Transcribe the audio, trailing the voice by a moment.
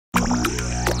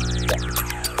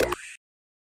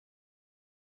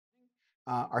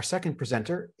Our second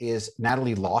presenter is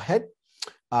Nathalie Lawhead,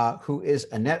 who is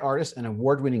a net artist and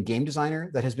award-winning game designer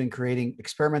that has been creating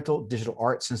experimental digital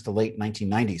art since the late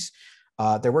 1990s.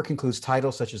 Their work includes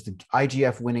titles such as the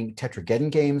IGF-winning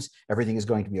Tetrageddon Games, Everything is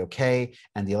Going to Be Okay,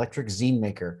 and the Electric Zine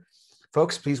Maker.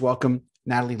 Folks, please welcome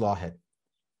Nathalie Lawhead.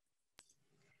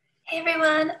 Hey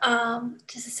everyone,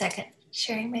 just a second,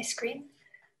 sharing my screen.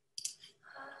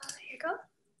 Here you go.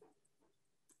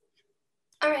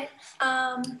 All right,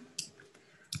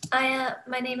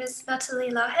 my name is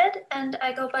Nathalie Lawhead and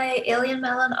I go by Alien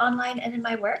Melon online and in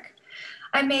my work.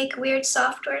 I make weird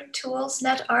software, tools,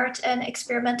 net art, and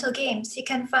experimental games. You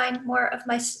can find more of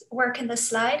my work in this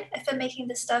slide. I've been making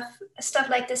this stuff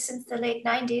like this since the late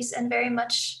 90s and very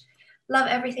much love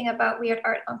everything about weird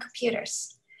art on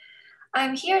computers.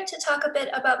 I'm here to talk a bit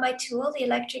about my tool, the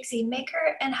Electric Zine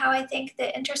Maker, and how I think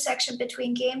the intersection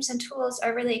between games and tools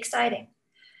are really exciting.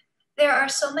 There are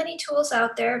so many tools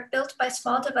out there built by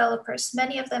small developers,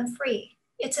 many of them free.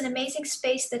 It's an amazing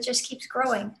space that just keeps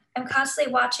growing. I'm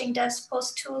constantly watching devs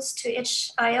post tools to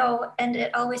itch.io, and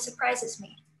it always surprises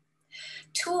me.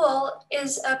 Tool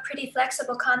is a pretty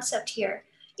flexible concept here.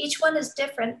 Each one is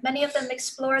different. Many of them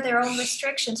explore their own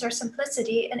restrictions or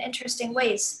simplicity in interesting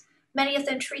ways. Many of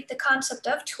them treat the concept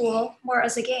of tool more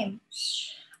as a game.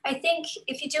 I think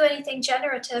if you do anything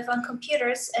generative on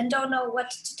computers and don't know what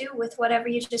to do with whatever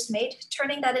you just made,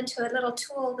 turning that into a little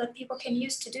tool that people can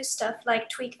use to do stuff like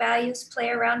tweak values, play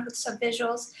around with some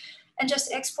visuals, and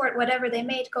just export whatever they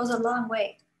made goes a long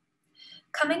way.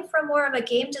 Coming from more of a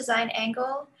game design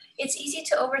angle, it's easy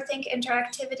to overthink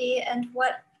interactivity and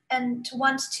to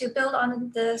want to build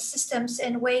on the systems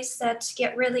in ways that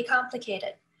get really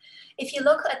complicated. If you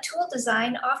look at tool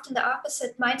design, often the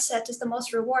opposite mindset is the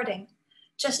most rewarding.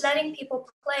 Just letting people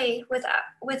play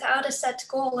without a set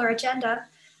goal or agenda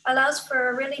allows for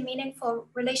a really meaningful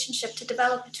relationship to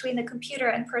develop between the computer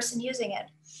and person using it.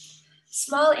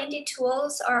 Small indie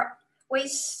tools are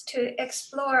ways to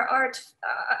explore art.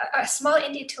 Small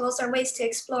indie tools are ways to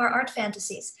explore art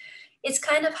fantasies. It's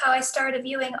kind of how I started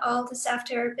viewing all this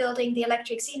after building the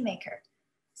Electric Zine Maker.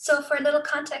 So for a little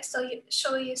context, I'll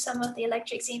show you some of the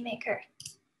Electric Zine Maker.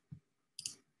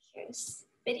 Here's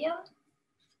video.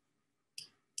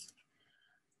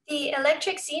 The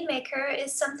Electric Zine Maker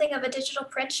is something of a digital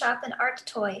print shop and art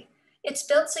toy. It's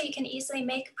built so you can easily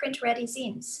make print-ready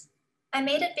zines. I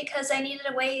made it because I needed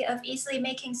a way of easily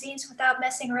making zines without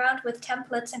messing around with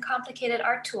templates and complicated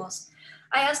art tools.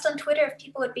 I asked on Twitter if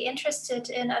people would be interested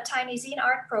in a tiny zine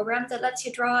art program that lets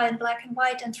you draw in black and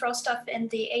white and throw stuff in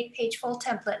the 8-page full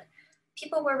template.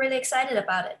 People were really excited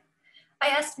about it. I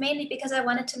asked mainly because I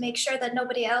wanted to make sure that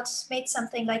nobody else made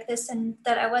something like this and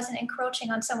that I wasn't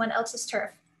encroaching on someone else's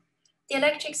turf. The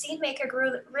Electric Zine Maker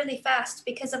grew really fast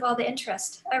because of all the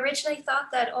interest. I originally thought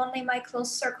that only my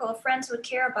close circle of friends would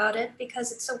care about it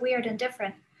because it's so weird and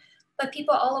different, but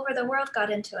people all over the world got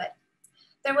into it.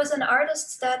 There was an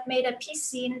artist that made a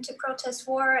peace zine to protest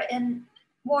war and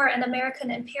American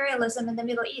imperialism in the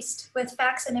Middle East, with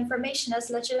facts and information as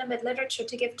legitimate literature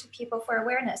to give to people for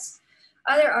awareness.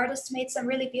 Other artists made some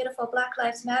really beautiful Black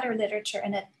Lives Matter literature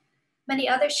in it. Many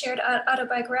others shared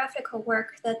autobiographical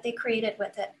work that they created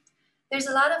with it. There's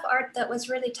a lot of art that was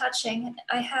really touching.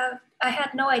 I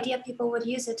had no idea people would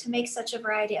use it to make such a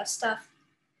variety of stuff.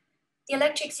 The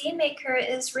Electric Zine Maker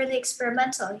is really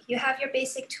experimental. You have your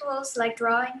basic tools like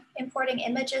drawing, importing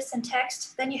images and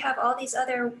text, then you have all these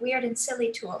other weird and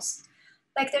silly tools.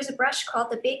 Like there's a brush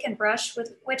called the bacon brush,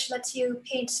 which lets you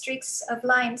paint streaks of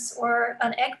lines, or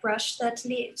an egg brush that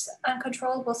leaves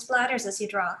uncontrollable splatters as you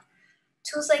draw.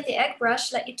 Tools like the egg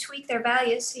brush let you tweak their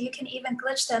values so you can even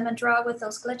glitch them and draw with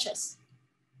those glitches.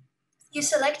 You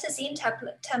select a zine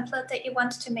template that you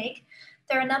want to make.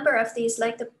 There are a number of these,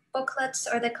 like the booklets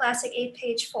or the classic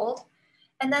 8-page fold.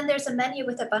 And then there's a menu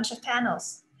with a bunch of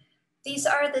panels. These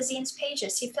are the zine's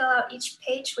pages. You fill out each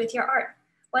page with your art.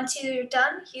 Once you're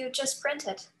done, you just print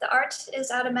it. The art is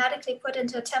automatically put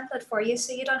into a template for you,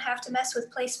 so you don't have to mess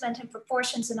with placement and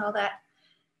proportions and all that.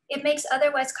 It makes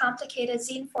otherwise complicated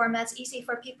zine formats easy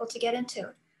for people to get into.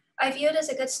 I view it as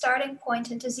a good starting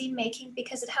point into zine making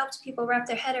because it helps people wrap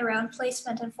their head around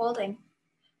placement and folding.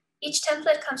 Each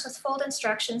template comes with fold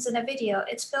instructions and a video.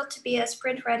 It's built to be as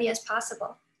print ready as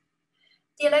possible.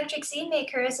 The Electric Zine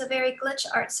Maker is a very glitch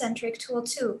art-centric tool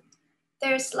too.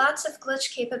 There's lots of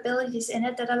glitch capabilities in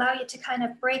it that allow you to kind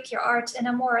of break your art in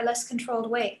a more or less controlled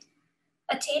way.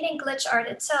 Attaining glitch art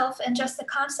itself and just the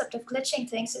concept of glitching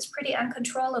things is pretty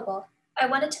uncontrollable. I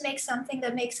wanted to make something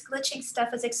that makes glitching stuff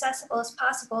as accessible as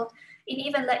possible and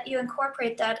even let you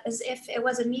incorporate that as if it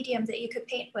was a medium that you could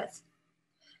paint with.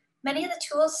 Many of the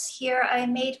tools here I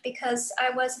made because I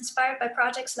was inspired by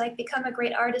projects like Become a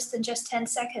Great Artist in Just 10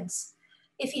 Seconds.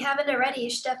 If you haven't already,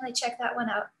 you should definitely check that one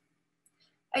out.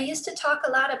 I used to talk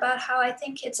a lot about how I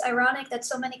think it's ironic that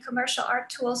so many commercial art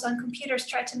tools on computers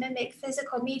try to mimic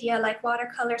physical media like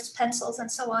watercolors, pencils, and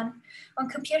so on, when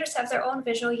computers have their own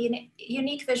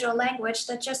unique visual language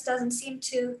that just doesn't seem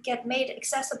to get made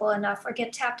accessible enough or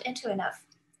get tapped into enough.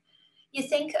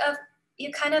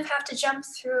 You kind of have to jump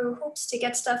through hoops to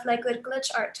get stuff like good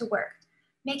glitch art to work.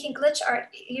 Making glitch art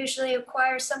usually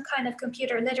requires some kind of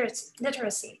computer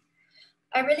literacy.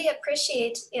 I really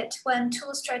appreciate it when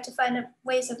tools try to find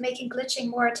ways of making glitching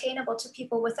more attainable to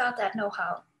people without that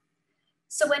know-how.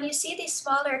 So when you see these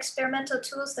smaller experimental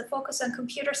tools that focus on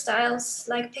computer styles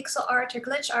like pixel art or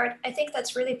glitch art, I think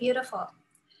that's really beautiful.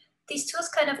 These tools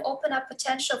kind of open up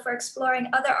potential for exploring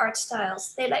other art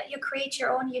styles. They let you create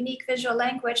your own unique visual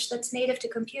language that's native to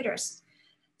computers.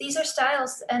 These are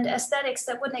styles and aesthetics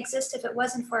that wouldn't exist if it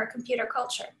wasn't for a computer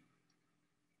culture.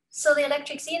 So the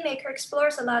Electric Zine Maker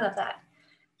explores a lot of that.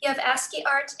 You have ASCII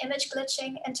art, image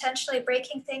glitching, intentionally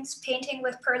breaking things, painting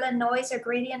with Perlin noise or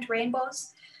gradient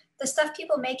rainbows. The stuff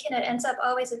people make in it ends up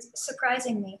always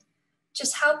surprising me.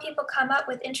 Just how people come up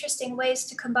with interesting ways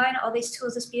to combine all these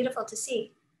tools is beautiful to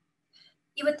see.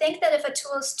 You would think that if a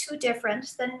tool is too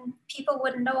different, then people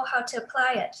wouldn't know how to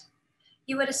apply it.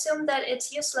 You would assume that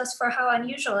it's useless for how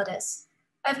unusual it is.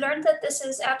 I've learned that this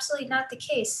is absolutely not the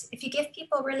case. If you give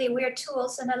people really weird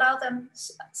tools and allow them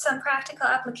some practical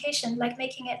application, like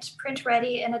making it print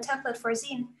ready in a template for a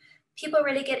zine, people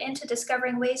really get into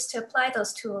discovering ways to apply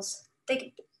those tools.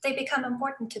 They become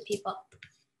important to people.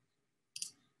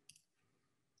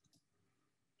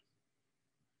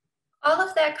 All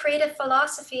of that creative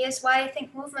philosophy is why I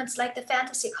think movements like the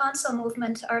fantasy console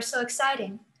movement are so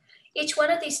exciting. Each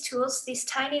one of these tools, these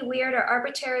tiny, weird, or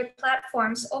arbitrary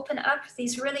platforms, open up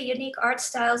these really unique art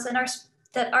styles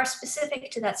that are specific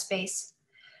to that space.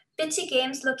 Bitsy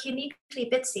games look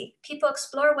uniquely bitsy. People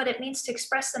explore what it means to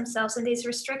express themselves in these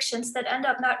restrictions that end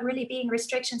up not really being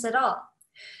restrictions at all.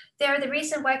 They are the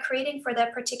reason why creating for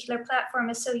that particular platform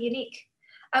is so unique.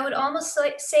 I would almost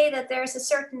say that there's a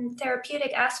certain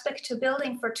therapeutic aspect to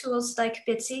building for tools like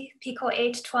Bitsy, Pico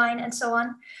 8, Twine, and so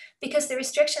on, because the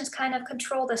restrictions kind of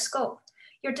control the scope.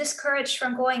 You're discouraged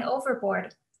from going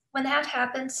overboard. When that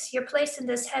happens, you're placed in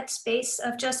this headspace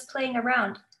of just playing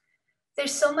around.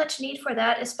 There's so much need for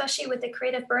that, especially with the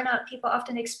creative burnout people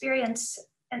often experience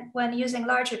when using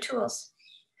larger tools.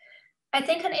 I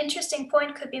think an interesting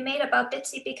point could be made about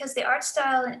Bitsy because the art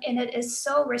style in it is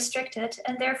so restricted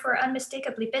and therefore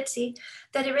unmistakably Bitsy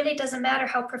that it really doesn't matter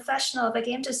how professional of a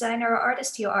game designer or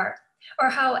artist you are, or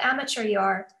how amateur you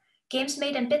are. Games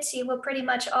made in Bitsy will pretty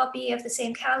much all be of the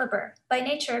same caliber. By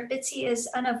nature, Bitsy is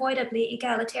unavoidably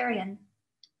egalitarian.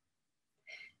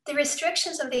 The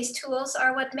restrictions of these tools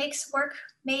are what makes work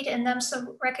made in them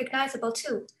so recognizable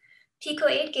too. Pico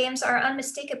 8 games are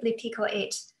unmistakably Pico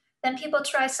 8. Then people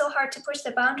try so hard to push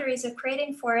the boundaries of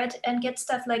creating for it and get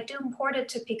stuff like Doom ported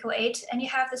to Pico 8, and you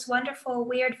have this wonderful,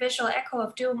 weird visual echo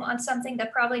of Doom on something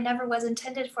that probably never was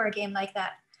intended for a game like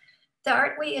that. The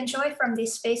art we enjoy from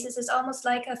these spaces is almost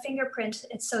like a fingerprint,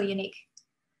 it's so unique.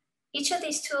 Each of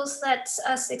these tools lets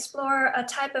us explore a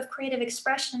type of creative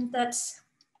expression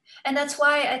and that's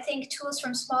why I think tools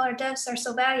from smaller devs are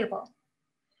so valuable.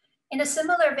 In a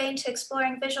similar vein to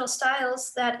exploring visual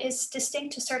styles that is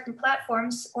distinct to certain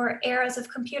platforms or eras of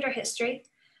computer history,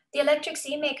 the Electric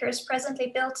Zine Maker is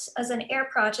presently built as an air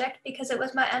project because it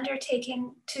was my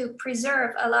undertaking to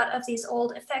preserve a lot of these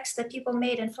old effects that people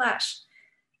made in Flash.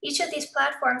 Each of these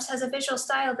platforms has a visual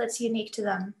style that's unique to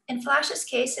them. In Flash's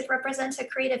case, it represents a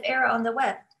creative era on the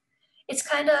web. It's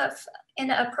kind of in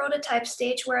a prototype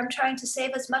stage where I'm trying to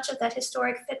save as much of that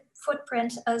historic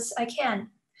footprint as I can,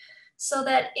 so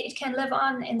that it can live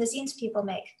on in the zines people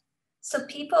make. So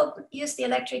people use the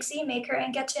Electric Zine Maker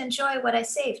and get to enjoy what I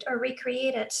saved or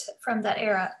recreate it from that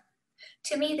era.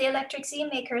 To me, the Electric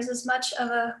Zine Maker is as much of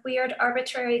a weird,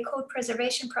 arbitrary code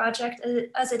preservation project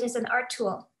as it is an art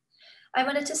tool. I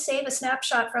wanted to save a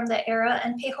snapshot from that era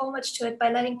and pay homage to it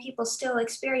by letting people still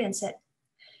experience it.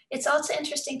 It's also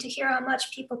interesting to hear how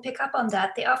much people pick up on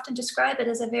that. They often describe it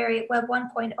as a very Web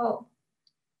 1.0.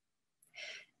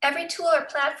 Every tool or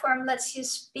platform lets you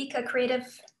speak a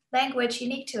creative language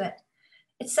unique to it.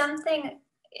 It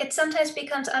sometimes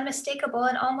becomes unmistakable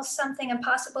and almost something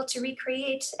impossible to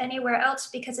recreate anywhere else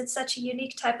because it's such a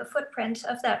unique type of footprint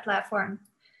of that platform.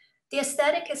 The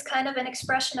aesthetic is kind of an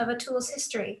expression of a tool's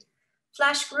history.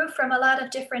 Flash grew from a lot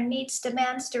of different needs,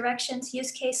 demands, directions,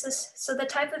 use cases, so the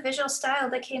type of visual style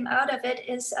that came out of it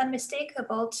is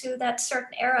unmistakable to that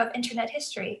certain era of internet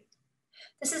history.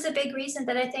 This is a big reason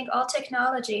that I think all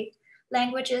technology,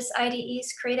 languages,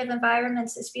 IDEs, creative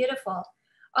environments is beautiful.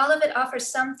 All of it offers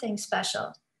something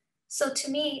special. So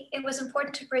to me, it was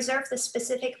important to preserve this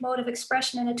specific mode of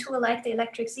expression in a tool like the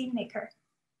Electric Zine Maker.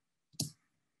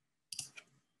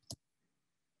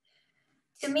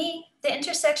 To me, the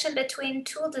intersection between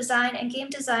tool design and game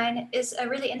design is a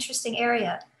really interesting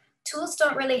area. Tools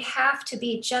don't really have to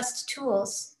be just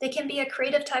tools. They can be a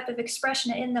creative type of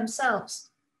expression in themselves.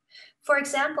 For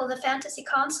example, the Fantasy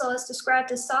console is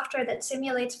described as software that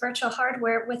simulates virtual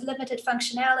hardware with limited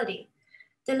functionality.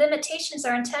 The limitations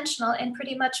are intentional and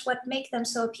pretty much what make them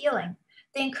so appealing.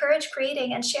 They encourage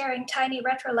creating and sharing tiny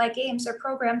retro-like games or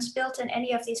programs built in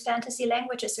any of these fantasy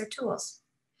languages or tools.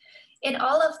 In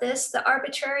all of this, the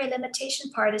arbitrary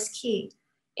limitation part is key.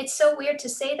 It's so weird to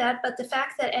say that, but the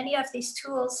fact that any of these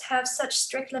tools have such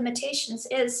strict limitations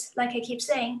is, like I keep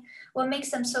saying, what makes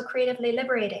them so creatively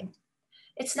liberating.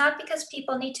 It's not because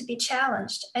people need to be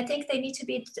challenged. I think they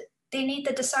need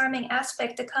the disarming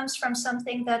aspect that comes from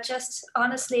something that just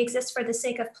honestly exists for the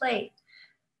sake of play.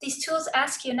 These tools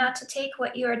ask you not to take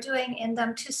what you are doing in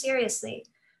them too seriously.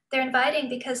 They're inviting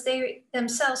because they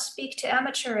themselves speak to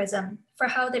amateurism for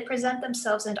how they present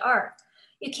themselves and art.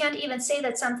 You can't even say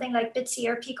that something like Bitsy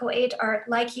or Pico 8 are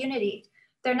like Unity.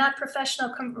 They're not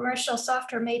professional commercial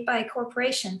software made by a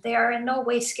corporation. They are in no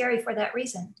way scary for that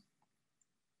reason.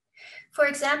 For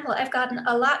example, I've gotten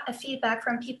a lot of feedback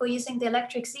from people using the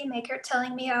Electric Zine Maker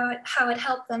telling me how it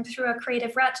helped them through a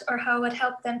creative rut or how it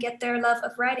helped them get their love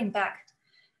of writing back.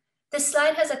 This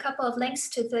slide has a couple of links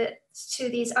to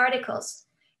these articles.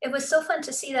 It was so fun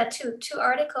to see that two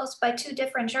articles by two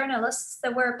different journalists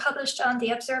that were published on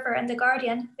The Observer and The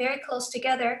Guardian, very close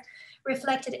together,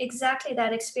 reflected exactly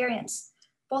that experience.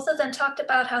 Both of them talked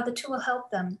about how the tool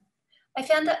helped them. I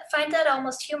find that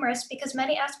almost humorous because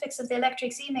many aspects of the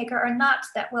Electric Zine Maker are not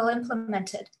that well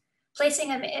implemented.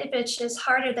 Placing an image is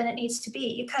harder than it needs to be.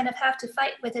 You kind of have to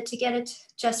fight with it to get it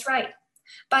just right.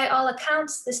 By all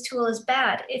accounts, this tool is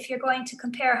bad if you're going to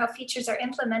compare how features are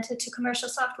implemented to commercial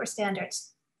software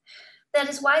standards. That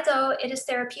is why, though, it is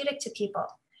therapeutic to people.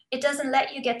 It doesn't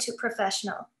let you get too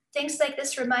professional. Things like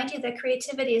this remind you that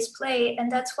creativity is play,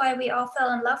 and that's why we all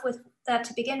fell in love with that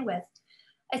to begin with.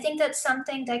 I think that's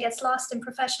something that gets lost in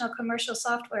professional commercial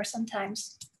software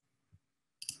sometimes.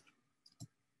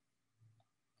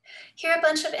 Here are a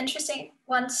bunch of interesting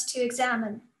ones to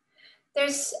examine.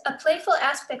 There's a playful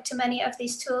aspect to many of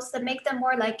these tools that make them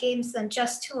more like games than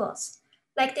just tools.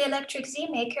 Like the Electric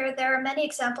Zine Maker, there are many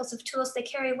examples of tools that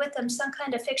carry with them some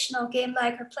kind of fictional,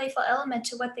 game-like, or playful element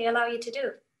to what they allow you to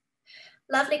do.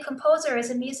 Lovely Composer is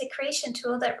a music creation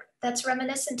tool that's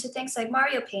reminiscent to things like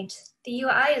Mario Paint. The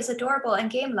UI is adorable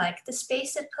and game-like. The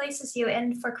space it places you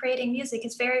in for creating music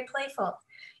is very playful,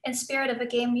 in spirit of a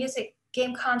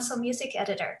game console music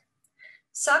editor.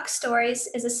 Sock Stories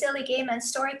is a silly game and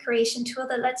story creation tool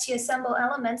that lets you assemble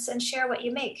elements and share what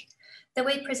you make. The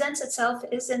way it presents itself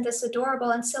is in this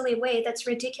adorable and silly way that's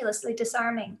ridiculously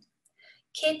disarming.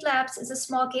 Kate Labs is a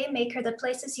small game maker that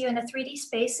places you in a 3D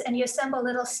space and you assemble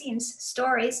little scenes,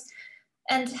 stories,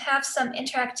 and have some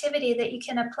interactivity that you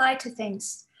can apply to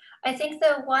things. I think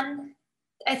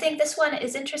this one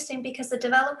is interesting because the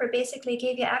developer basically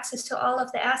gave you access to all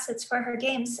of the assets for her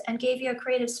games and gave you a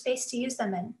creative space to use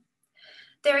them in.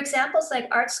 There are examples like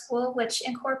Art School, which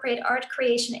incorporate art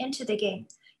creation into the game.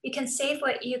 You can save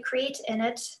what you create in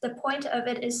it. The point of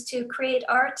it is to create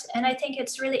art, and I think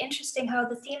it's really interesting how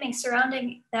the theming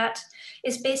surrounding that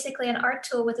is basically an art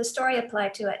tool with a story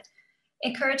applied to it. It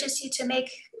encourages you to make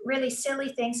really silly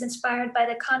things inspired by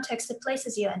the context it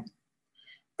places you in.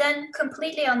 Then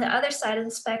completely on the other side of the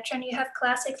spectrum, you have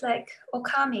classics like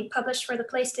Okami, published for the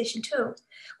PlayStation 2,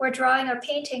 where drawing or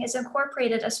painting is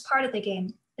incorporated as part of the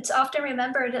game. It's often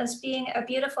remembered as being a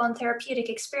beautiful and therapeutic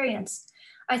experience.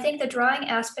 I think the drawing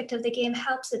aspect of the game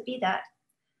helps it be that.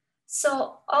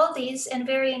 So all these, in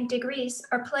varying degrees,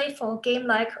 are playful,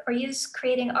 game-like, or use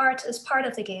creating art as part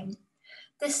of the game.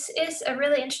 This is a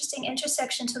really interesting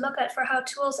intersection to look at for how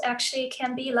tools actually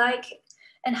can be like,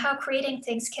 and how creating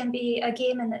things can be a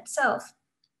game in itself.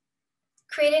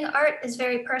 Creating art is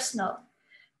very personal.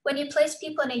 When you place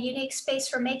people in a unique space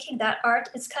for making that art,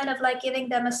 it's kind of like giving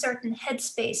them a certain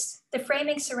headspace. The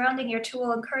framing surrounding your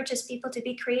tool encourages people to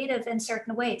be creative in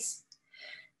certain ways.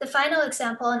 The final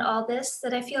example in all this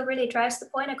that I feel really drives the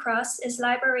point across is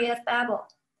Library of Babel.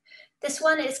 This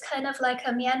one is kind of like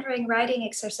a meandering writing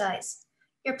exercise.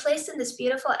 You're placed in this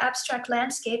beautiful abstract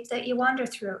landscape that you wander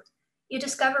through. You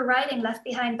discover writing left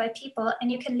behind by people,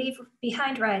 and you can leave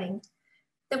behind writing.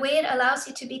 The way it allows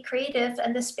you to be creative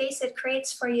and the space it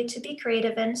creates for you to be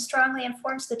creative in strongly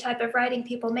informs the type of writing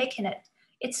people make in it.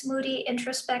 It's moody,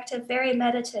 introspective, very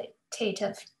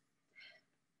meditative.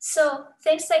 So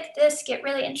things like this get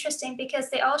really interesting because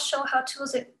they all show how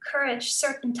tools encourage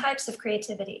certain types of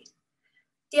creativity.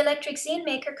 The Electric Zine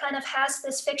Maker kind of has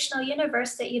this fictional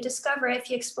universe that you discover if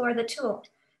you explore the tool.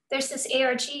 There's this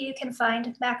ARG you can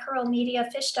find,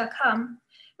 mackerelmediafish.com,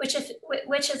 which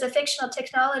is a fictional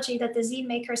technology that the Zine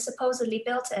Maker is supposedly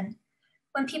built in.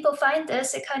 When people find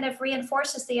this, it kind of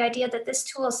reinforces the idea that this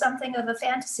tool is something of a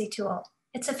fantasy tool.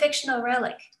 It's a fictional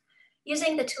relic.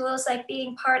 Using the tool is like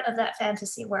being part of that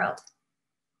fantasy world.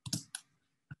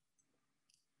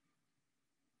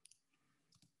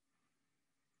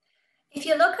 If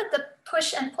you look at the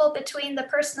push and pull between the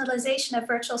personalization of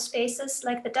virtual spaces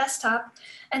like the desktop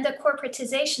and the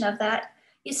corporatization of that,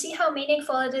 you see how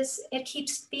meaningful it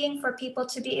keeps being for people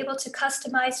to be able to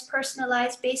customize,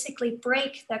 personalize, basically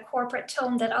break that corporate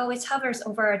tone that always hovers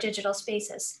over our digital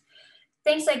spaces.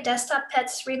 Things like desktop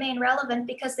pets remain relevant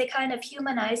because they kind of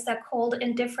humanize that cold,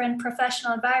 indifferent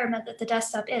professional environment that the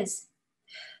desktop is.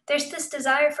 There's this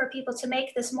desire for people to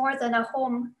make this more than a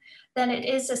home than it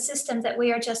is a system that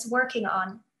we are just working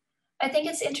on. I think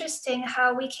it's interesting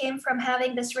how we came from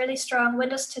having this really strong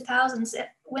Windows 2000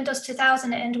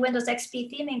 and Windows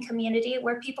XP theming community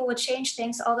where people would change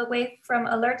things all the way from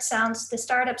alert sounds, the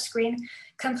startup screen,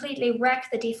 completely wreck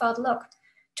the default look,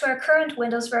 to our current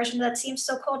Windows version that seems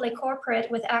so coldly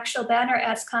corporate with actual banner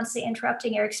ads constantly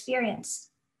interrupting your experience.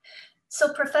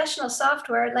 So professional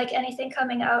software, like anything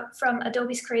coming out from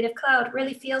Adobe's Creative Cloud,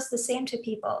 really feels the same to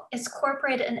people. It's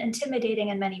corporate and intimidating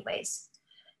in many ways.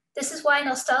 This is why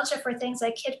nostalgia for things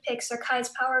like KidPix or Kai's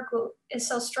Power Glue is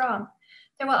so strong.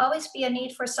 There will always be a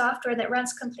need for software that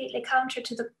runs completely counter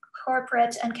to the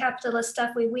corporate and capitalist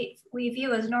stuff we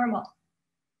view as normal.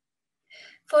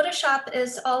 Photoshop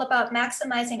is all about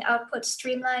maximizing output,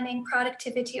 streamlining,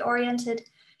 productivity-oriented.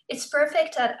 It's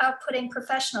perfect at outputting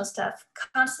professional stuff.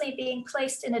 Constantly being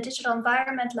placed in a digital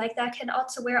environment like that can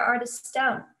also wear artists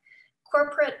down.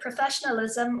 Corporate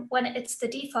professionalism, when it's the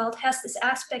default, has this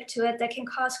aspect to it that can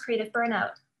cause creative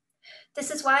burnout.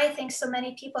 This is why I think so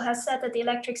many people have said that the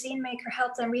Electric Zine Maker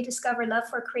helped them rediscover love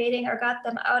for creating or got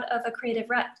them out of a creative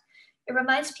rut. It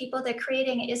reminds people that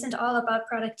creating isn't all about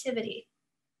productivity.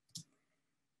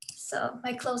 So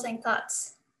my closing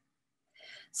thoughts.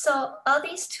 So all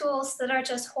these tools that are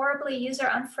just horribly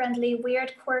user-unfriendly,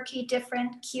 weird, quirky,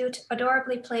 different, cute,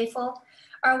 adorably playful,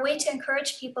 are a way to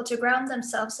encourage people to ground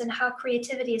themselves in how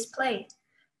creativity is played.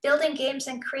 Building games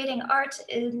and creating art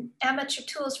in amateur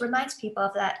tools reminds people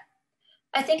of that.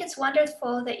 I think it's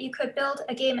wonderful that you could build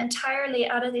a game entirely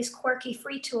out of these quirky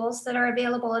free tools that are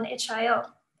available in itch.io.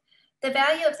 The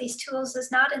value of these tools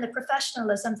is not in the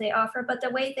professionalism they offer, but the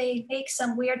way they make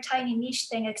some weird tiny niche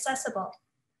thing accessible.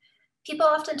 People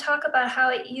often talk about how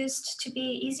it used to be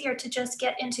easier to just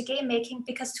get into game making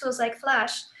because tools like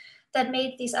Flash that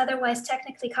made these otherwise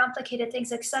technically complicated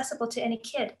things accessible to any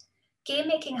kid. Game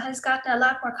making has gotten a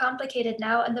lot more complicated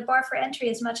now, and the bar for entry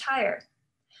is much higher.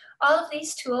 All of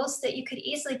these tools that you could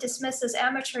easily dismiss as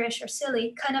amateurish or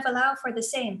silly kind of allow for the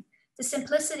same. The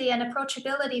simplicity and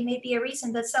approachability may be a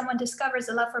reason that someone discovers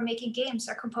a love for making games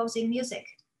or composing music.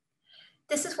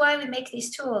 This is why we make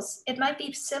these tools. It might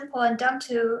be simple and dumb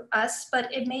to us,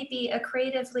 but it may be a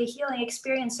creatively healing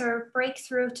experience or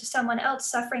breakthrough to someone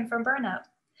else suffering from burnout.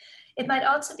 It might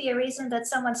also be a reason that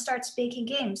someone starts making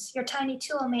games. Your tiny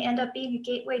tool may end up being a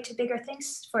gateway to bigger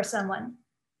things for someone.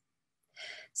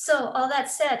 So all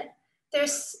that said, there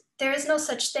is no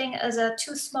such thing as a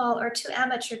too small or too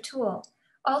amateur tool.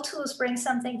 All tools bring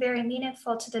something very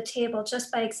meaningful to the table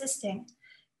just by existing.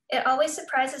 It always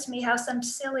surprises me how some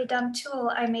silly dumb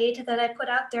tool I made that I put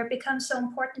out there becomes so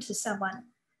important to someone.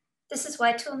 This is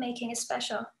why tool making is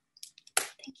special.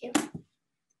 Thank you.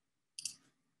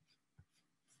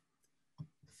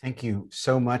 Thank you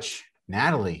so much,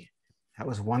 Nathalie. That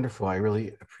was wonderful. I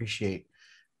really appreciate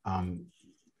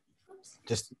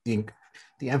just the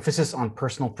emphasis on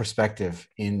personal perspective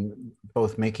in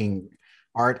both making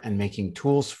art and making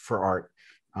tools for art.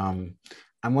 I'm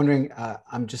wondering,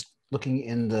 I'm just looking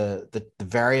in the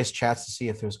various chats to see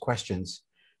if there's questions.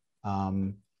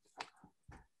 And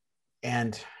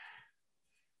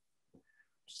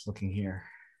just looking here.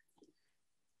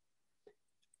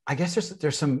 I guess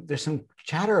there's some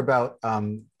chatter about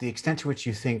the extent to which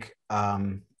you think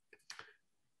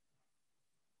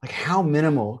like how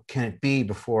minimal can it be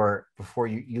before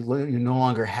you no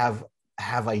longer have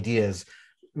ideas.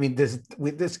 I mean,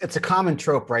 it's a common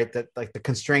trope, right? That like the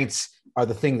constraints are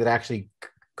the thing that actually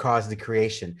caused the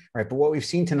creation, right? But what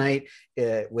we've seen tonight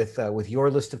with your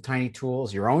list of tiny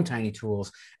tools, your own tiny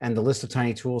tools, and the list of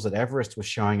tiny tools that Everest was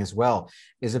showing as well,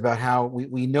 is about how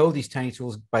we know these tiny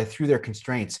tools through their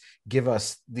constraints give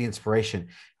us the inspiration.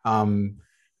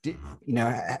 You know,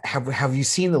 have you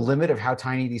seen the limit of how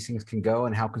tiny these things can go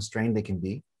and how constrained they can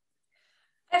be?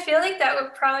 I feel like that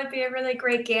would probably be a really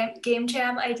great game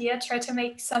jam idea. Try to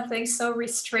make something so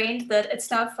restrained that it's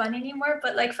not fun anymore.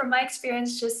 But like from my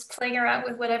experience, just playing around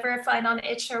with whatever I find on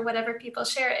itch or whatever people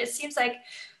share, it seems like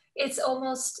it's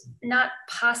almost not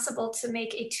possible to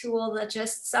make a tool that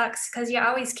just sucks, because you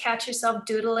always catch yourself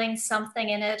doodling something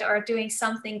in it or doing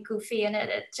something goofy in it.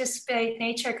 It just by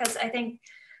nature, because I think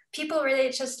people really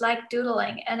just like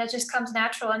doodling and it just comes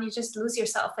natural and you just lose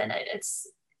yourself in it.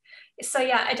 So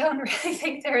yeah, I don't really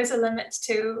think there is a limit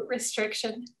to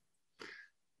restriction.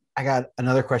 I got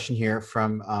another question here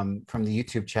from the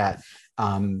YouTube chat.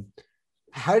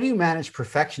 How do you manage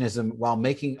perfectionism while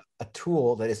making a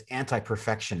tool that is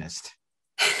anti-perfectionist?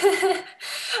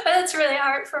 That's really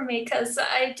hard for me because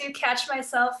I do catch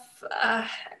myself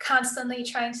constantly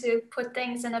trying to put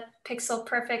things in a pixel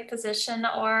perfect position,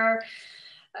 or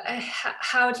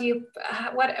how do you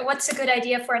what's a good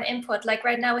idea for an input? Like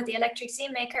right now with the Electric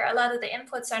Zine Maker, a lot of the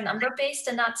inputs are number based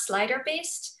and not slider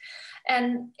based,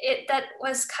 and that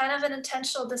was kind of an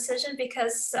intentional decision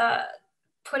because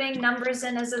putting numbers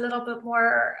in is a little bit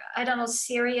more, I don't know,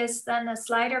 serious than a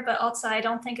slider, but also I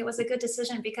don't think it was a good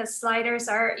decision because sliders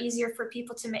are easier for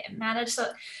people to manage. So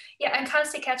yeah, I'm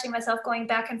constantly catching myself going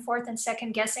back and forth and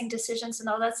second guessing decisions and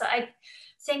all that. So I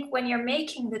think when you're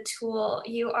making the tool,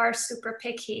 you are super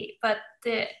picky, but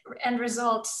the end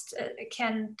results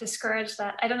can discourage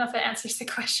that. I don't know if it answers the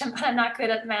question, but I'm not good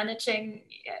at managing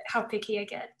how picky I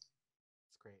get.